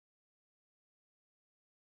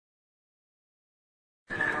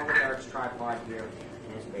tripod here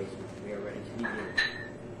in his basement. We are ready to begin.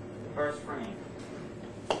 First frame.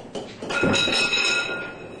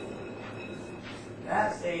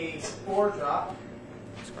 That's a 4-drop.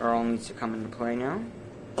 So Earl needs to come into play now.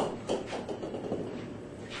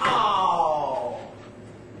 Oh!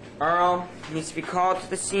 Earl needs to be called to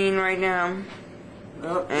the scene right now.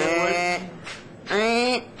 Oh,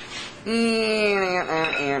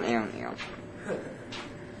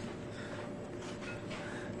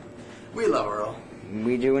 we love Earl.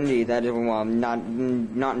 We do indeed. That is, well, not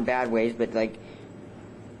in bad ways, but like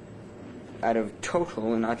out of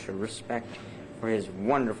total and utter respect for his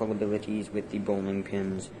wonderful abilities with the bowling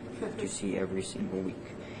pins to see every single week.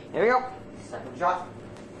 Here we go. Second shot.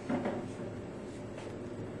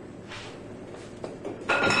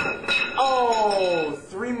 Oh,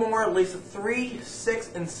 3 more, at least 3,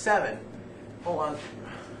 6, and 7. Hold on.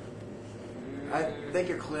 I think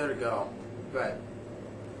you're clear to go. Go ahead.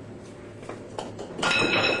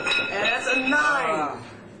 And that's a 9!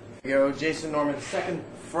 Here we go, Jason Norman's second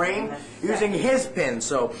frame using his pins.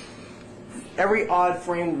 So every odd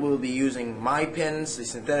frame will be using my pins, the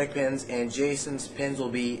synthetic pins, and Jason's pins will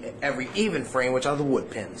be every even frame, which are the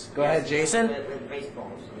wood pins. Go ahead, Jason. With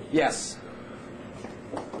baseballs. Yes.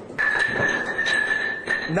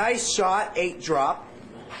 Nice shot, 8-drop.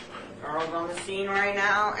 Earl's on the scene right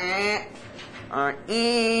now. And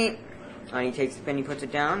he takes the pin, he puts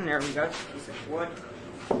it down. There we go. Piece of wood.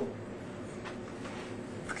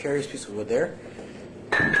 Precarious piece of wood there.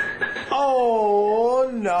 Oh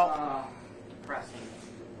no! Pressing.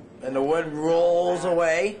 And the wood rolls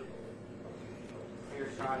away. Clear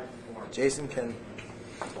shot at 4. Jason can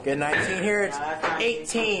get 19 here. It's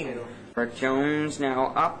 18. Rick Jones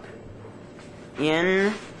now up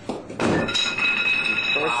in first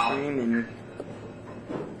frame and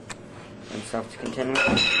himself to contend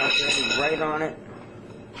with. Right on it.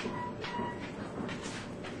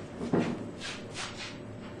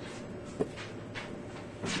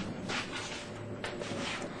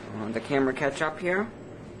 The camera catch up here.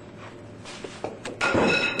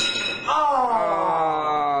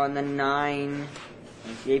 Oh, and the 9.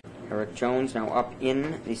 Eric Jones now up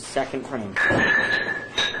in the second frame.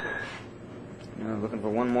 Now looking for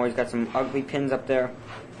one more. He's got some ugly pins up there.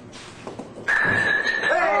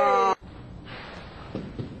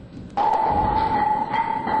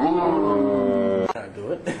 Can't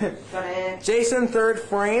do it. Jason, third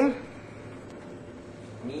frame.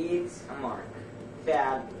 Needs a mark.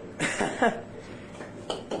 Bad.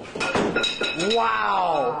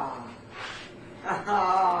 Wow.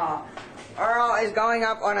 Earl is going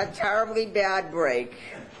up on a terribly bad break.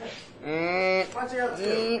 What's your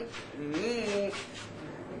 2?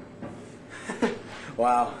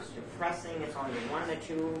 Wow. It's depressing. It's only 1 to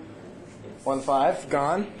 2. 1-5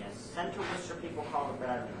 gone. Yes, Central Worcester people call it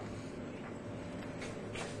bad enough.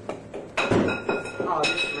 Oh,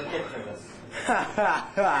 this is ridiculous.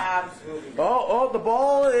 Absolutely. Oh, the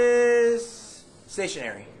ball is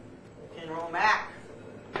stationary. Pin roll back.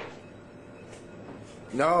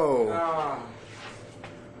 No. Oh.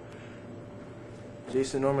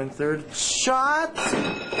 Jason Norman, third shot.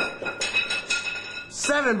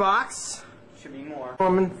 7 box. Should be more.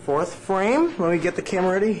 Norman, fourth frame. Let me get the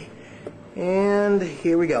camera ready. And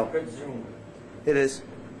here we go. Good zoom. It is.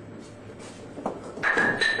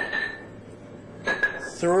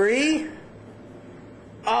 3.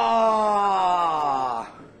 Ah.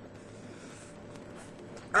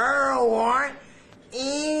 Earl Warren.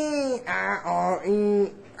 I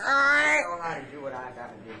don't know how to do what I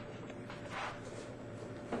gotta do.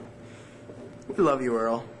 We love you,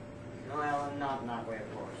 Earl. No, Ellen, not that way,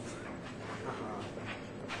 of course.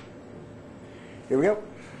 Here we go.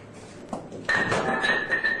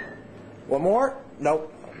 One more?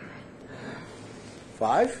 Nope.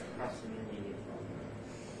 5.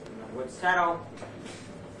 Would settle.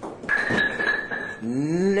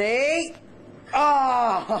 Nate.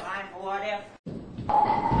 Oh. Time for what if.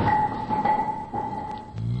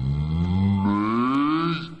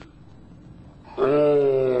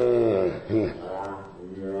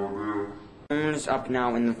 Up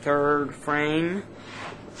now in the third frame.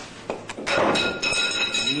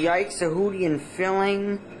 Yikes, a Hootie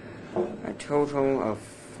filling. A total of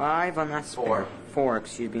 5 on that spare. 4,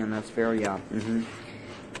 excuse me, on that spare, yeah.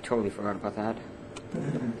 Totally forgot about that.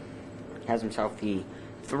 Has himself the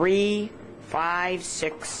 3, 5,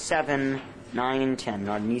 6, 7, 9, and 10.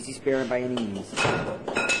 Not an easy spare by any means.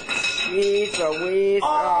 Jeez Louise.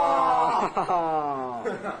 Oh.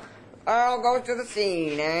 Earl goes to the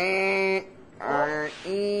scene, eh? Oh,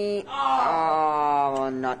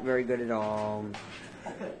 not very good at all.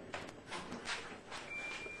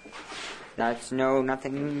 That's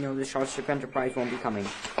nothing. No, the Starship Enterprise won't be coming.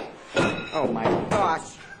 Oh my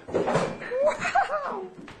gosh! Wow!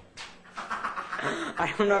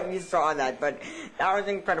 I don't know if you saw that, but that was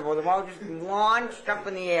incredible. The ball just launched up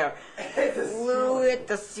in the air, flew at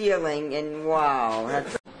the ceiling, and wow!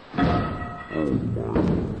 That's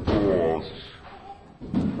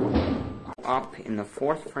up in the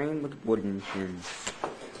 4th frame with wooden pins.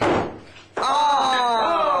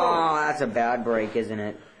 Oh! That's a bad break, isn't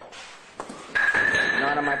it?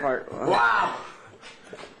 Not on my part. Wow!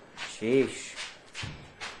 Sheesh.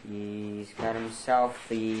 He's got himself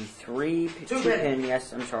the 2 pin.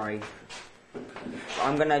 Yes, I'm sorry.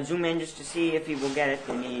 I'm gonna zoom in just to see if he will get it.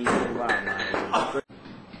 And he's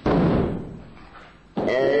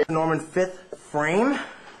Norman 5th frame.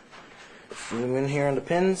 Zoom in here on the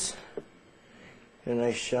pins. Get a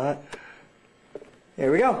nice shot.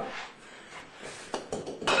 There we go.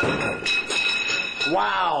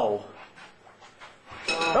 Wow.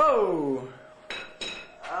 Oh.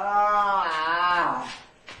 Ah.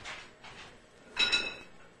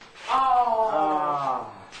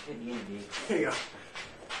 Oh. Here you go.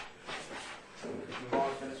 More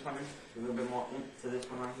to this one. A little bit more into this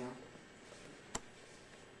one right here.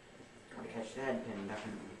 Gotta catch the head pin,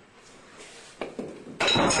 definitely.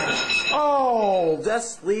 Oh,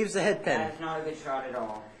 just leaves the head pin. That's not a good shot at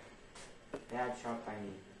all. Bad shot by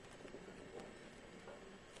me.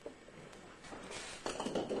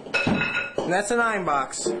 And that's an iron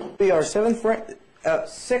box. We are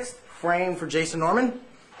 6th frame for Jason Norman.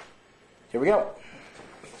 Here we go.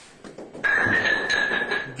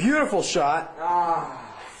 Beautiful shot.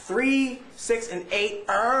 3, 6, and 8.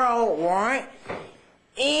 Earl, right?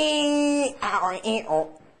 Know how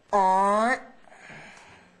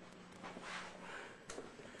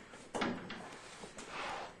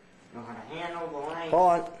to handle the length.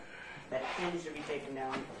 Hold on. That pin should be taken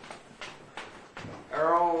down.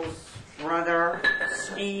 Earl's brother,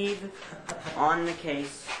 Steve, on the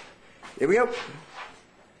case. Here we go.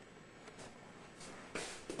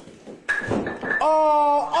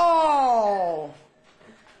 Oh!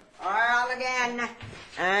 Earl again.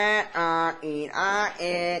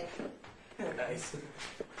 It. Nice.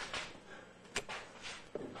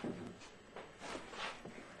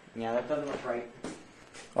 Yeah, that doesn't look right.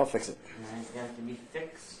 I'll fix it. It's got to be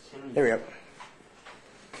fixed. There we go.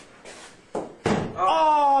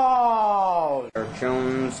 Oh!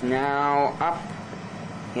 Jones now up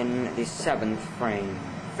in the 7th frame.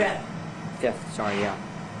 5th, sorry, yeah.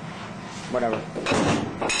 Whatever.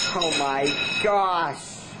 Oh my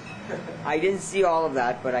gosh! I didn't see all of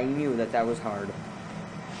that, but I knew that that was hard.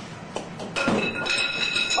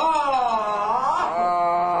 Oh!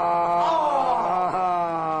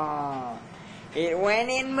 It went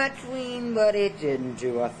in between, but it didn't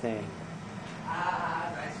do a thing.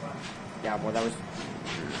 Nice one. Yeah, well, that was...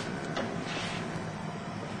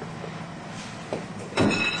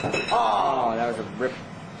 Oh, that was a rip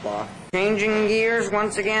off. Changing gears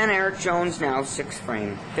once again. Erik Jones now 6th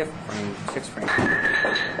frame, 5th frame, 6th frame.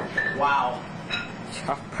 Wow.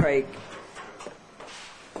 Tough break.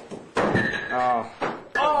 Oh.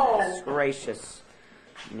 Oh! Gracious.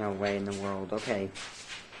 No way in the world. Okay.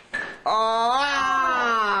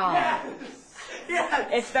 Oh! Yes! Yes!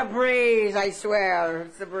 It's the breeze, I swear.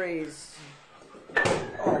 It's the breeze.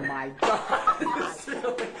 Oh my god.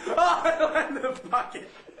 Oh, it went in the bucket.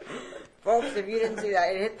 Folks, if you didn't see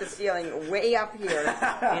that, it hit the ceiling way up here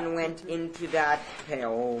and went into that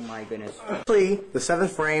pail. Oh my goodness. The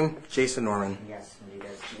 7th frame, Jason Norman. Yes, indeed.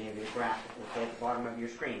 As maybe graph at the bottom of your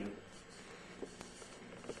screen.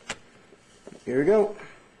 Here we go.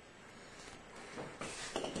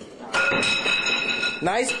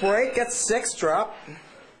 Nice break. That's 6 drop.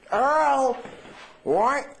 Earl.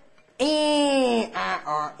 What?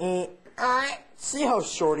 See how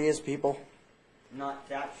short he is, people. Not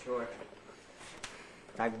that short.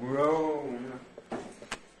 I've grown.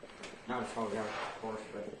 Not as tall as Erik, of course,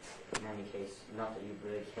 but in any case, not that you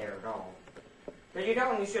really care at all. But you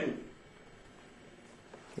don't, you shouldn't.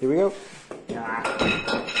 Here we go. Ah.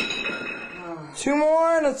 2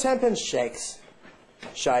 more and a 10-pin shakes.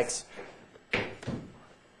 Shikes.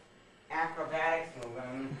 Acrobatics,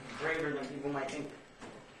 greater than people might think.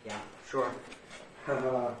 Yeah, sure.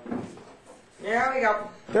 There we go.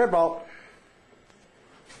 Third ball.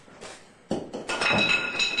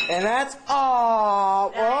 And that's all.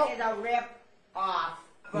 That is a rip off.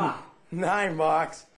 9 bucks.